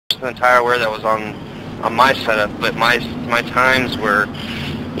the tire wear that was on my setup, but my times were,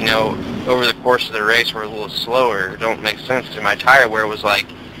 you know, over the course of the race were a little slower. It don't make sense to my tire wear was like,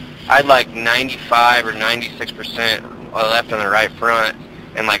 I had like 95 or 96% left on the right front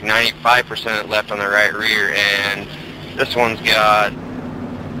and like 95% left on the right rear, and this one's got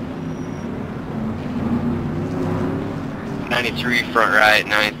 93 front right,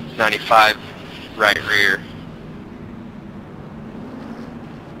 95 right rear.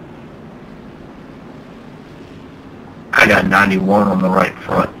 I got 91 on the right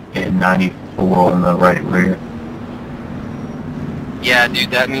front and 94 on the right rear. Yeah, dude,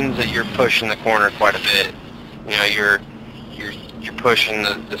 that means that you're pushing the corner quite a bit. You know, you're pushing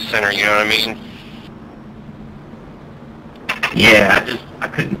the center. You know what I mean? Yeah, I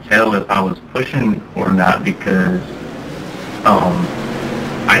couldn't tell if I was pushing or not because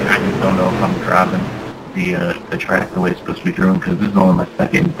I just don't know if I'm driving the track the way it's supposed to be driven, because this is only my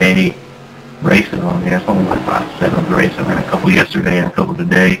second day racing on there. It's only my 5/7 race. I ran a couple yesterday and a couple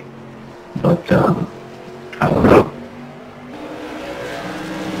today, but I don't know.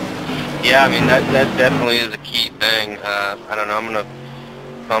 Yeah, I mean that definitely is a key thing. I don't know. I'm gonna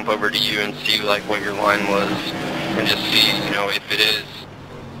bump over to you and see like what your line was, and just see, you know, if it is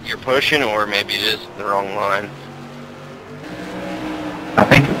you're pushing or maybe it is the wrong line. I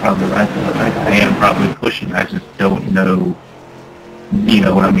think you're probably right, though. I think I am probably pushing. I just don't know, you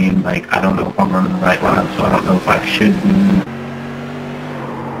know what I mean? Like, I don't know if I'm running the right line, so I don't know if I should be